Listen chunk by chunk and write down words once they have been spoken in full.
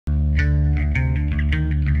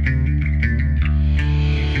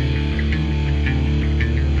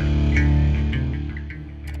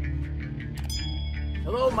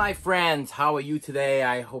my friends, how are you today?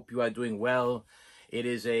 I hope you are doing well. It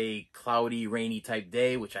is a cloudy, rainy type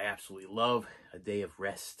day, which I absolutely love. A day of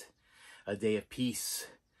rest, a day of peace,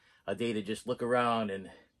 a day to just look around and,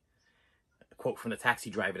 a quote from the taxi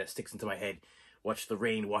driver that sticks into my head, watch the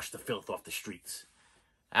rain wash the filth off the streets.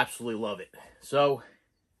 Absolutely love it. So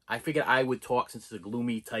I figured I would talk, since it's a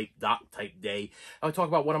gloomy dark type day, I would talk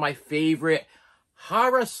about one of my favorite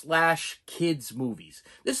horror/kids movies.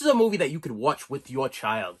 This is a movie that you could watch with your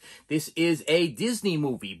child. This is a Disney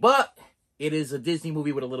movie, but it is a Disney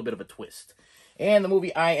movie with a little bit of a twist. And the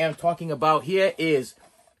movie I am talking about here is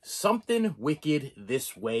Something Wicked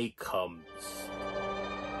This Way Comes.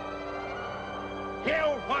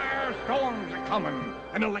 Hellfire storms are coming.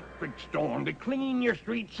 An electric storm to clean your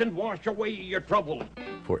streets and wash away your troubles.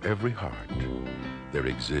 For every heart, there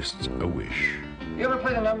exists a wish. You ever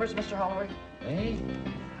play the numbers, Mr. Holloway? Me?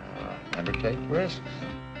 Never take risks.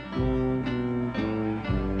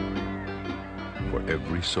 For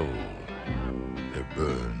every soul, there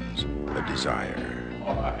burns a desire.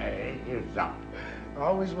 Boy, you zombie.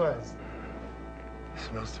 Always was.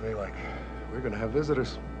 Smells to me like we're gonna have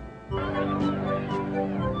visitors. But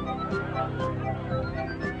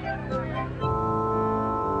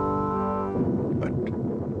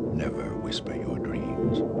never whisper your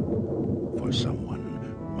dreams, for someone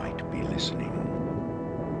might be listening.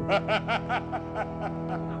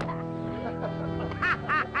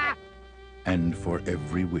 And for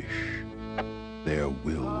every wish, there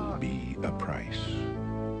will be a price.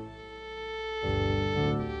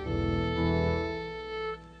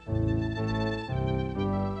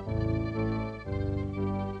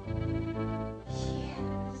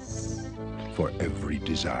 Yes. For every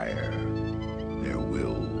desire, there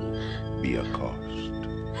will be a cost.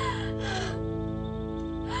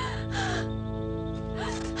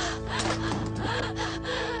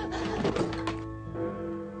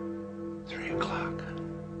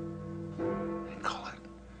 They call it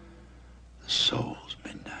the soul's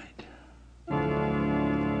midnight.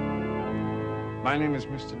 My name is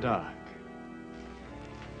Mr. Dark.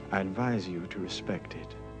 I advise you to respect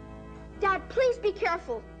it. Dad, please be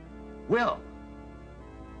careful. Will.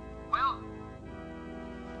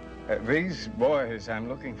 These boys I'm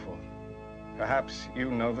looking for. Perhaps you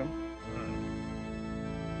know them?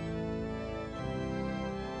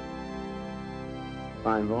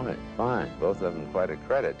 Fine boy, fine. Both of them quite a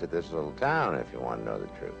credit to this little town, if you want to know the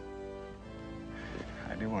truth.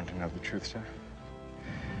 I do want to know the truth, sir.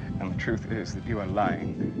 And the truth is that you are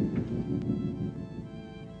lying.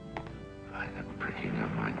 I am pricking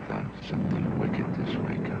up my thumb. Something wicked this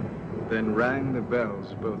way comes. Then rang the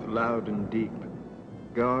bells both loud and deep.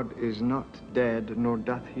 God is not dead, nor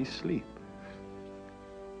doth he sleep.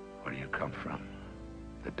 Where do you come from?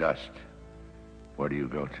 The dust. Where do you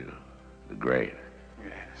go to? The grave.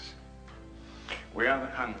 Yes. We are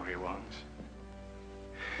the hungry ones.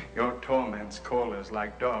 Your torments call us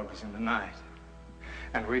like dogs in the night.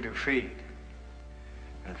 And we do feed.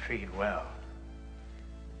 And feed well.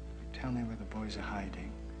 Tell me where the boys are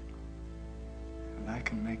hiding. And I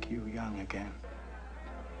can make you young again.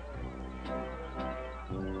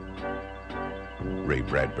 Ray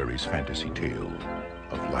Bradberry's fantasy tale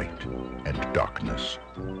of light and darkness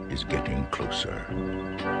is getting closer.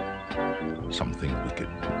 Something wicked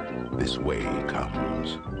this way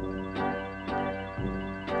comes.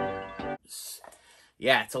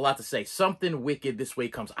 Yeah, it's a lot to say. Something Wicked This Way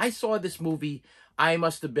Comes. I saw this movie, I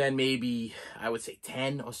must have been maybe, I would say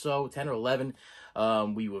 10 or so, 10 or 11.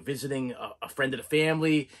 We were visiting a friend of the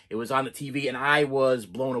family. It was on the TV, and I was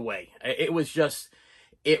blown away. It was just,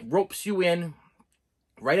 it ropes you in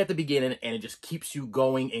right at the beginning, and it just keeps you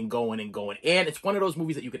going and going and going. And it's one of those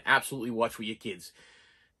movies that you can absolutely watch with your kids.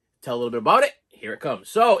 Tell a little bit about it. Here it comes.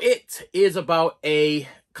 So it is about a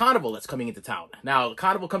carnival that's coming into town. Now, the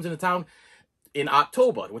carnival comes into town in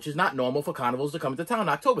October, which is not normal for carnivals to come into town in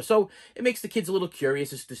October. So it makes the kids a little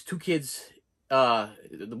curious. There's two kids. The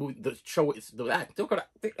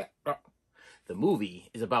movie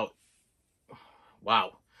is about,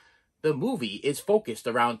 wow. The movie is focused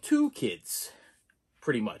around two kids,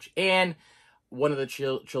 pretty much. And one of the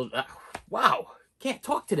children, wow, can't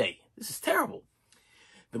talk today. This is terrible.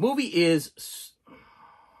 The movie, I'm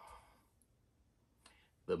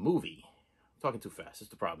talking too fast. That's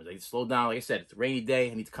the problem. I need to slow down. Like I said, it's a rainy day.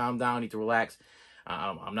 I need to calm down. I need to relax.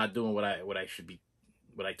 I'm not doing what I should be,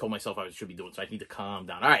 what I told myself I should be doing. So I need to calm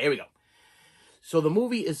down. All right, here we go. So the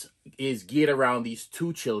movie is geared around these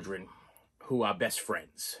two children who are best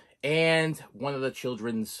friends, and the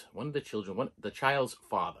child's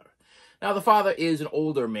father. Now, the father is an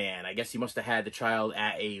older man. I guess he must have had the child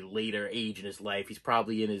at a later age in his life. He's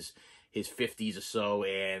probably in his his 50s or so,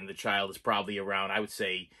 and the child is probably around, I would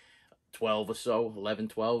say, 12 or so, 11,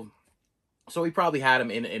 12. So he probably had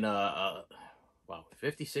him in a wow,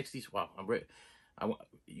 50s, 60s. Wow,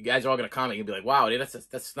 you guys are all gonna comment and be like, wow,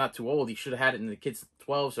 that's not too old. He should have had it in the kid's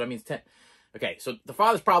 12, so that means 10. Okay, so the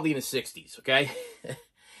father's probably in his 60s, okay?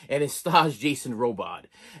 And it stars Jason Robard,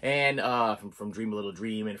 and from Dream a Little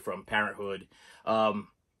Dream and from Parenthood.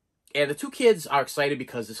 And the two kids are excited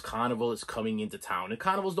because this carnival is coming into town. And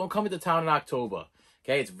carnivals don't come into town in October.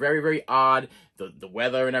 Okay, it's very, very odd, the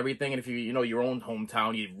weather and everything. And if you know your own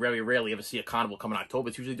hometown, you very rarely ever see a carnival come in October.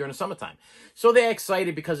 It's usually during the summertime. So they're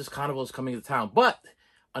excited because this carnival is coming to town. But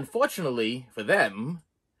unfortunately for them,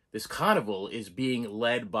 this carnival is being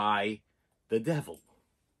led by the devil,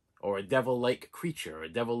 or a devil-like creature, a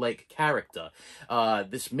devil-like character.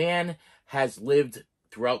 This man has lived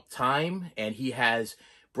throughout time, and he has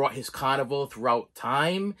brought his carnival throughout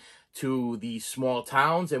time to these small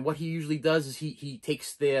towns, and what he usually does is he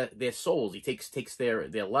takes their souls, he takes their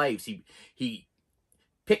lives, he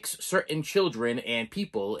picks certain children and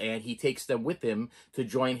people, and he takes them with him to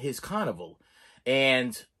join his carnival.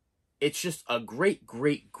 And it's just a great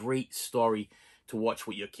story to watch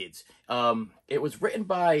with your kids. It was written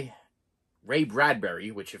by Ray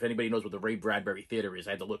Bradberry, which, if anybody knows what the Ray Bradberry Theater is,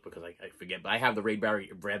 I had to look because I forget, but I have the Ray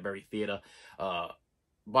Bradberry Theater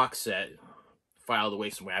box set filed away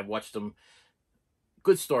somewhere. I've watched them.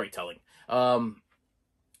 Good storytelling.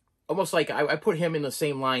 Almost like I put him in the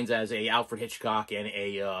same lines as a Alfred Hitchcock and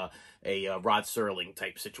a Rod Serling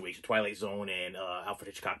type situation, Twilight Zone and Alfred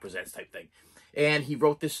Hitchcock Presents type thing. And he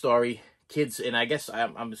wrote this story, kids, and I guess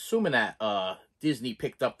I'm assuming that Disney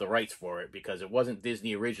picked up the rights for it because it wasn't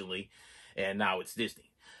Disney originally, and now it's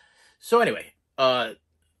Disney. So anyway,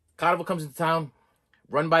 carnival comes into town,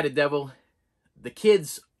 run by the devil. The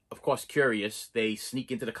kids, of course, curious, they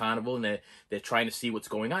sneak into the carnival, and they're trying to see what's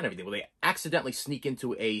going on and everything. Well, they accidentally sneak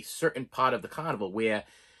into a certain part of the carnival where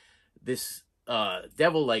this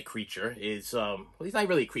devil-like creature is, well, he's not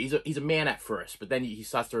really a creature, he's a man at first, but then he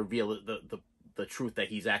starts to reveal the truth that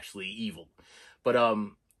he's actually evil. But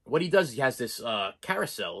what he does is he has this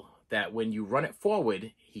carousel that when you run it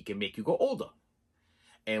forward, he can make you go older.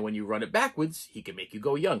 And when you run it backwards, he can make you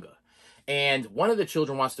go younger. And one of the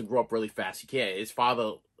children wants to grow up really fast. He can't. His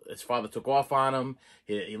father took off on him.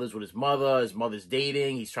 He lives with his mother. His mother's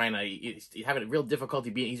dating. He's having a real difficulty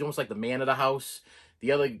being. He's almost like the man of the house.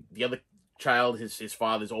 The other child, his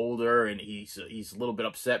father's older, and he's a little bit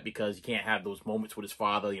upset because he can't have those moments with his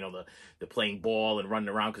father. You know, the playing ball and running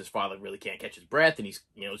around because his father really can't catch his breath, and he's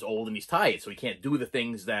old and he's tired, so he can't do the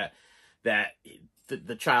things that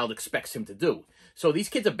the child expects him to do. So these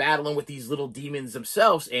kids are battling with these little demons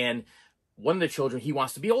themselves, and one of the children, he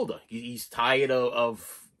wants to be older. He's tired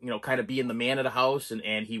of kind of being the man of the house,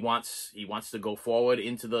 and he wants to go forward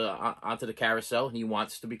onto the carousel, and he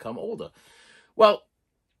wants to become older. Well,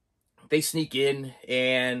 they sneak in,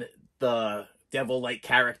 and the devil-like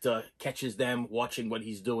character catches them watching what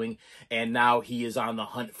he's doing, and now he is on the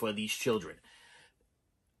hunt for these children.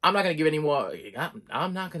 I'm not going to give any more.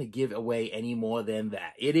 I'm not going to give away any more than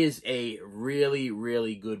that. It is a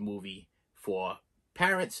really good movie for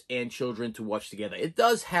parents and children to watch together. It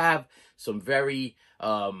does have some very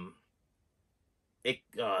should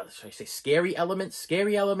I say scary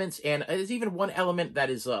elements, and there's even one element that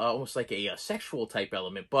is almost like a sexual type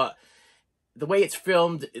element, but the way it's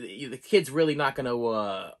filmed, the kid's really not going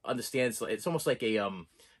to understand. It's almost like a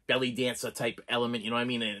belly dancer type element, you know what I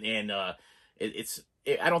mean? And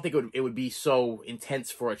I don't think it would be so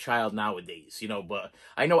intense for a child nowadays, but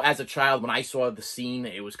I know as a child, when I saw the scene,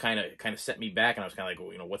 it was kind of set me back, and I was kind of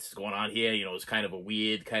like, what's going on here? It's kind of a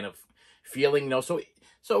weird kind of feeling,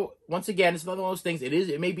 So once again, it's another one of those things.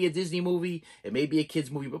 It may be a Disney movie, it may be a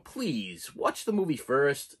kid's movie, but please watch the movie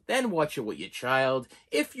first, then watch it with your child.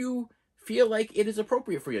 If you feel like it is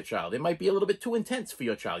appropriate for your child, it might be a little bit too intense for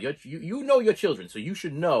your child. You know your children, so you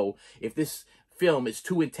should know if this film is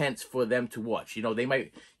too intense for them to watch. You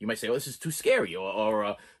might say, "Oh, this is too scary,"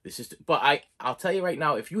 or this is. But I'll tell you right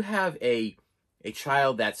now, if you have a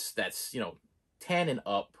child that's 10 and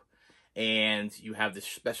up, and you have this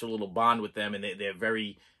special little bond with them, and they're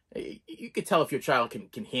very, you can tell if your child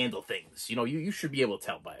can handle things. You should be able to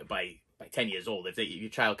tell by 10 years old if your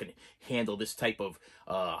child can handle this type of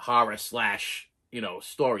horror /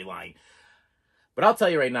 storyline. But I'll tell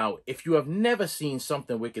you right now, if you have never seen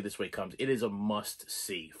Something Wicked This Way Comes, it is a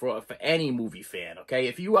must-see for any movie fan, okay?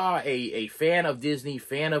 If you are a fan of Disney,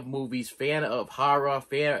 fan of movies, fan of horror,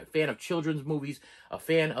 fan of children's movies, a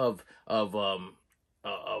fan of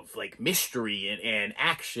like mystery and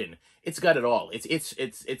action, it's got it all.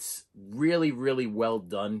 It's really well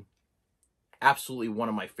done. absolutely one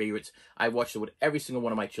of my favorites. I watched it with every single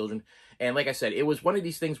one of my children. And like I said, it was one of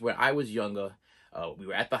these things where I was younger. We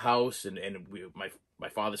were at the house, and my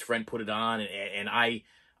father's friend put it on, and I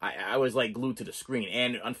was like glued to the screen.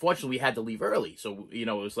 And unfortunately, we had to leave early, so it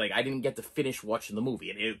was like I didn't get to finish watching the movie,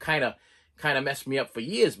 and it kind of messed me up for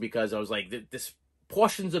years, because I was like, this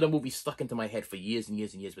portions of the movie stuck into my head for years and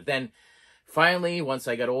years and years. But then finally, once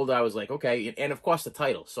I got older, I was like, okay. And of course, the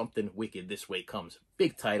title, Something Wicked This Way Comes,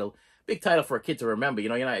 big title for a kid to remember.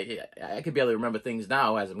 I could barely remember things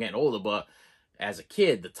now as I'm getting older, but as a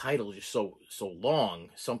kid, the title is just so long.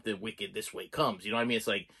 Something Wicked This Way Comes. You know what I mean? It's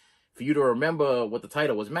like, for you to remember what the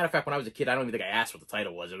title was. As a matter of fact, when I was a kid, I don't even think I asked what the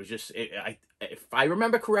title was. It was just, if I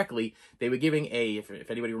remember correctly, they were giving if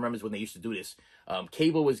anybody remembers when they used to do this,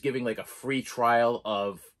 cable was giving like a free trial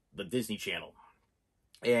of the Disney Channel.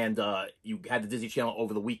 And you had the Disney Channel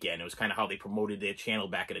over the weekend. It was kind of how they promoted their channel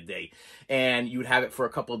back in the day. And you would have it for a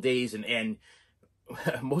couple of days, and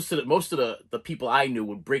most of the people I knew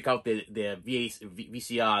would break out their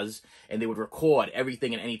VCRs, and they would record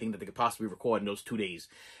everything and anything that they could possibly record in those 2 days.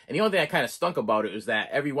 And the only thing that kind of stunk about it was that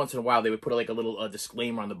every once in a while they would put like a little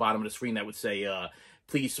disclaimer on the bottom of the screen that would say,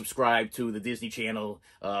 please subscribe to the Disney Channel,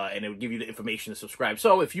 and it would give you the information to subscribe.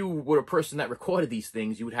 So if you were a person that recorded these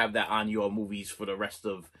things, you would have that on your movies for the rest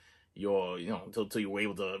of your, until you were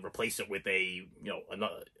able to replace it with a,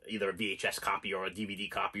 either a VHS copy or a DVD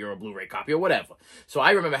copy or a Blu-ray copy or whatever. So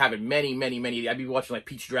I remember having many, I'd be watching like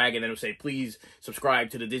Peach Dragon, and it would say, please subscribe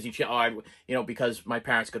to the Disney Channel, because my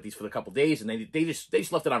parents got these for a couple days, and they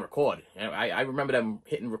just left it on record. I remember them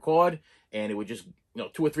hitting record, and it would just,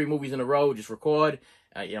 2 or 3 movies in a row, just record,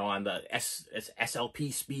 on the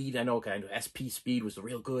SLP speed. I know SP speed was the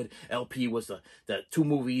real good. LP was the 2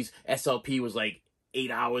 movies. SLP was like 8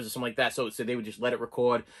 hours or something like that. So they would just let it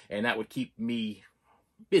record, and that would keep me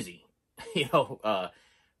busy,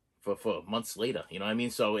 for months later. You know what I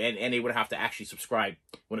mean? So, and they would have to actually subscribe.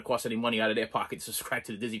 Wouldn't cost any money out of their pocket to subscribe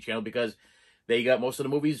to the Disney Channel, because they got most of the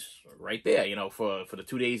movies right there, for the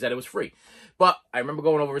 2 days that it was free. But I remember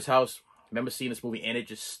going over his house, remember seeing this movie, and it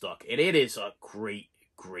just stuck. And it is a great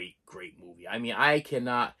movie. I mean, I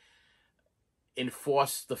cannot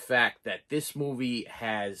enforce the fact that this movie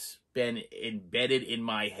has been embedded in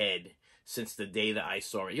my head since the day that I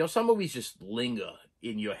saw it. Some movies just linger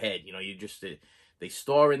in your head. You just, they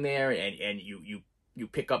store in there, and you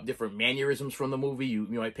pick up different mannerisms from the movie. You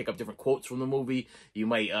might pick up different quotes from the movie. You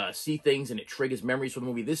might see things, and it triggers memories from the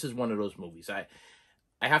movie. This is one of those movies.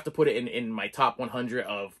 I have to put it in my top 100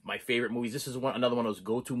 of my favorite movies. This is another one of those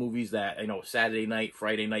go-to movies that, Saturday night,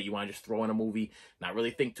 Friday night, you want to just throw in a movie, not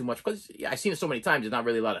really think too much. Because, I've seen it so many times, there's not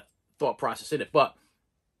really a lot of thought process in it. But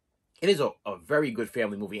it is a very good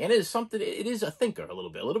family movie. And it is a thinker a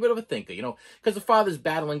little bit of a thinker, because the father's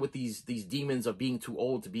battling with these demons of being too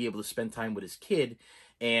old to be able to spend time with his kid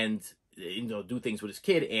and, do things with his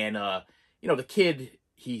kid. And, the kid,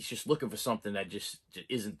 he's just looking for something that just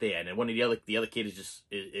isn't there. And then one of the other kid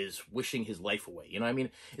is wishing his life away. You know what I mean?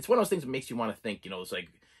 It's one of those things that makes you want to think, it's like,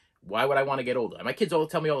 why would I want to get older? And my kids all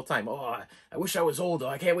tell me all the time, oh, I wish I was older.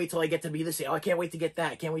 I can't wait till I get to be this age. Oh, I can't wait to get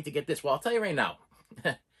that. I can't wait to get this. Well, I'll tell you right now,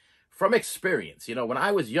 from experience, when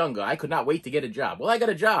I was younger, I could not wait to get a job. Well, I got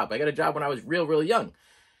a job. I got a job when I was real young.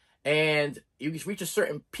 And you just reach a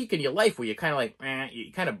certain peak in your life where you're kind of like,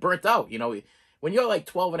 you kind of burnt out, When you're like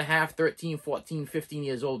 12 and a half, 13, 14, 15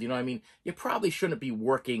 years old, you probably shouldn't be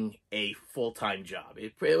working a full-time job.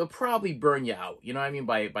 It would probably burn you out,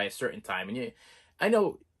 by a certain time. And I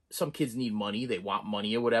know some kids need money, they want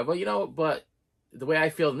money or whatever, but the way I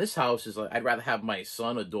feel in this house is like, I'd rather have my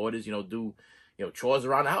son or daughters, do chores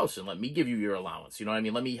around the house and let me give you your allowance. Let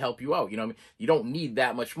me help you out. You don't need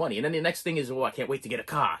that much money. And then the next thing is, I can't wait to get a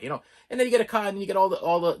car, and then you get a car and then you get all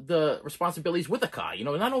the responsibilities with a car.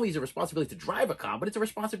 Not only is it a responsibility to drive a car, but it's a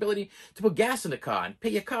responsibility to put gas in the car and pay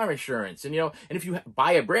your car insurance. And, and if you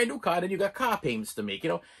buy a brand new car, then you got car payments to make.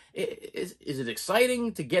 Is it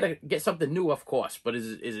exciting to get something new? Of course. But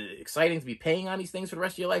is it exciting to be paying on these things for the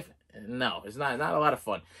rest of your life? No, it's not a lot of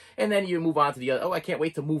fun. And then you move on to the other, I can't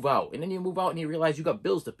wait to move out. And then you move out and you realize you got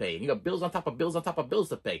bills to pay. And you got bills on top of bills on top of bills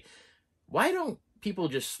to pay. Why don't people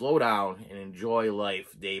just slow down and enjoy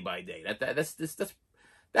life day by day?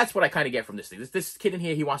 That's what I kind of get from this thing. This kid in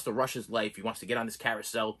here, he wants to rush his life. He wants to get on this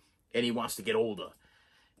carousel, and he wants to get older.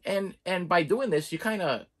 And by doing this, you're kind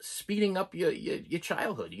of speeding up your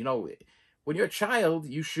childhood. When you're a child,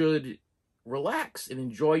 you should relax and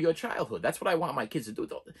enjoy your childhood. That's what I want my kids to do.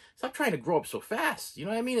 Stop trying to grow up so fast. You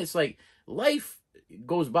know what I mean? It's like life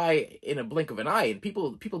goes by in a blink of an eye, and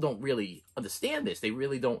people don't really understand this. They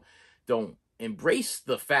really don't embrace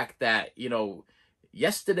the fact that,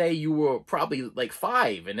 yesterday you were probably like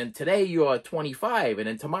 5, and then today you're 25, and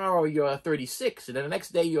then tomorrow you're 36, and then the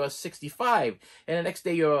next day you're 65, and the next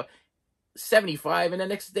day you're 75, and the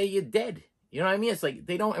next day you're dead. You know what I mean? It's like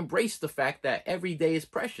they don't embrace the fact that every day is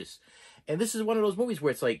precious. And this is one of those movies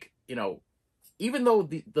where it's like, you know, even though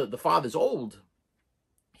the father's old,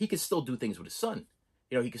 he can still do things with his son.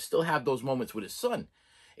 You know, he can still have those moments with his son.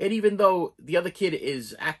 And even though the other kid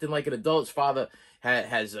is acting like an adult, his father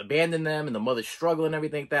has abandoned them, and the mother's struggling and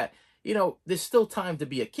everything like that, you know, there's still time to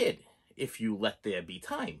be a kid if you let there be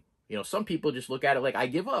time. You know, some people just look at it like, I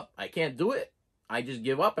give up. I can't do it. I just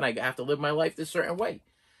give up, and I have to live my life this certain way.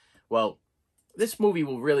 Well, this movie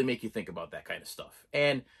will really make you think about that kind of stuff.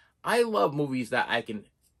 And I love movies that I can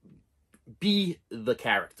be the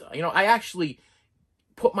character. You know, I actually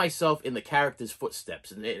put myself in the character's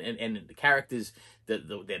footsteps, and the characters,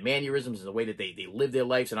 their mannerisms and the way that they live their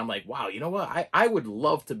lives. And I'm like, wow, you know what? I would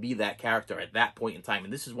love to be that character at that point in time.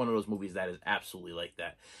 And this is one of those movies that is absolutely like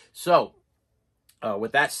that. So,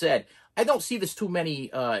 with that said, I don't see this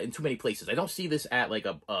in too many places. I don't see this at like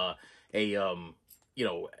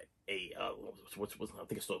what's I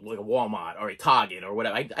think it's like a Walmart or a Target or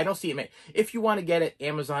whatever. I don't see it, man. If you want to get it,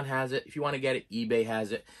 Amazon has it. If you want to get it, eBay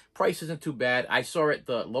has it. Price isn't too bad. I saw it,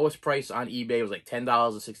 the lowest price on eBay was like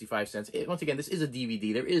 $10.65. Once again, this is a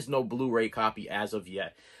DVD. There is no Blu-ray copy as of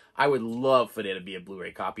yet. I would love for there to be a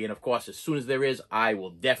Blu-ray copy. And of course, as soon as there is, I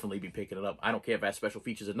will definitely be picking it up. I don't care if it has special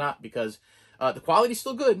features or not, because the quality's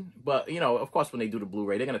still good. But, you know, of course, when they do the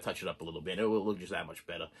Blu-ray, they're going to touch it up a little bit. It will look just that much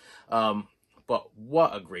better. But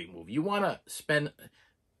what a great movie. You want to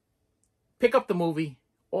pick up the movie,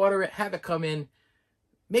 order it, have it come in,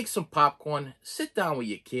 make some popcorn, sit down with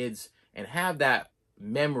your kids, and have that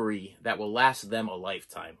memory that will last them a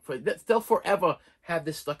lifetime. They'll forever have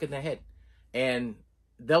this stuck in their head. And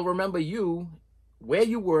they'll remember you, where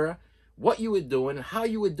you were, what you were doing, how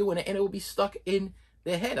you were doing it, and it will be stuck in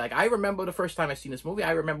their head. Like, I remember the first time I seen this movie,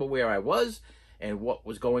 I remember where I was and what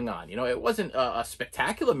was going on. You know, it wasn't a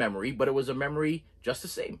spectacular memory, but it was a memory just the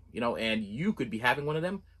same, you know, and you could be having one of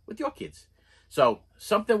them with your kids. So,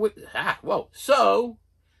 Something Wicked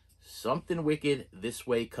This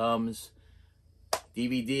Way Comes.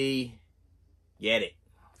 DVD. Get it.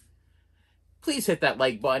 Please hit that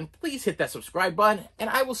like button. Please hit that subscribe button. And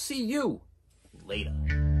I will see you later.